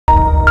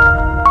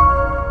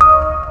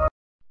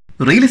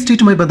Real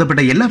എസ്റ്റേറ്റുമായി ബന്ധപ്പെട്ട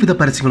എല്ലാവിധ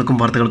പരസ്യങ്ങൾക്കും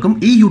വാർത്തകൾക്കും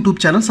ഈ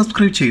യൂട്യൂബ് ചാനൽ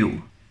സബ്സ്ക്രൈബ് ചെയ്യൂ.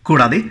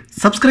 കൂടാതെ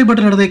സബ്സ്ക്രൈബ്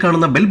ബട്ടൺ അടുത്തായി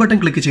കാണുന്ന ബെൽ ബട്ടൺ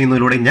ക്ലിക്ക്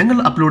ചെയ്യുന്നതിലൂടെ ഞങ്ങൾ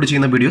അപ്ലോഡ്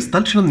ചെയ്യുന്ന വീഡിയോസ്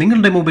തൽക്ഷണം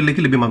നിങ്ങളുടെ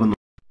മൊബൈലിലേക്ക് ലഭ്യമാകുന്നു.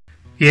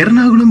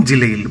 എറണാകുളം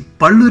ജില്ലയിൽ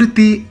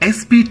പള്ളുരുത്തി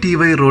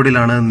SPTY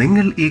റോഡിലാണ്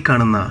നിങ്ങൾ ഈ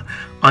കാണുന്ന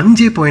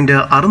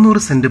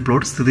 5.600 സെന്റ്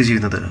പ്ലോട്ട് സ്ഥിതി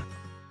ചെയ്യുന്നത്.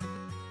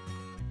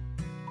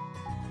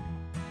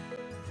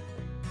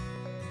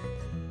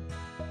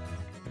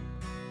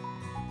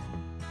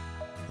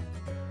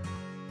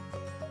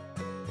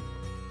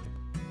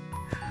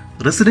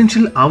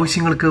 റെസിഡൻഷ്യൽ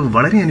ആവശ്യങ്ങൾക്ക്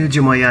വളരെ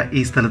അനുയോജ്യമായ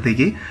ഈ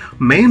സ്ഥലത്തേക്ക്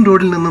മെയിൻ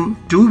റോഡിൽ നിന്നും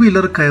 2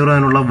 വീലർ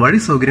കയറാനുള്ള വഴി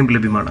സൗകര്യം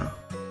ലഭ്യമാണ്.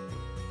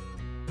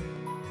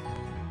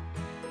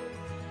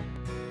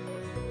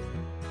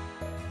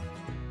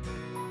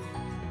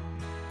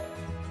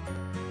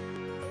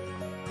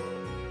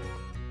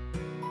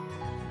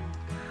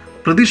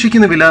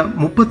 പ്രതീക്ഷിക്കുന്ന വില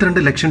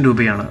 32 ലക്ഷം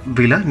രൂപയാണ്.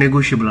 വില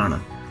നെഗോഷ്യബിൾ ആണ്.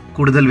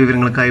 കൂടുതൽ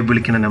വിവരങ്ങൾക്കായി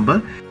വിളിക്കുന്ന നമ്പർ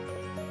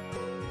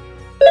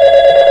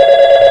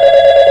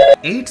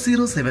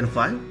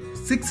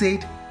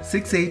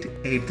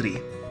 8075686883.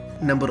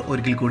 നമ്പർ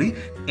ഒരിക്കൽ കൂടി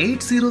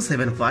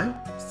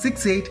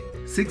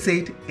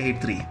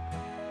 8075686883.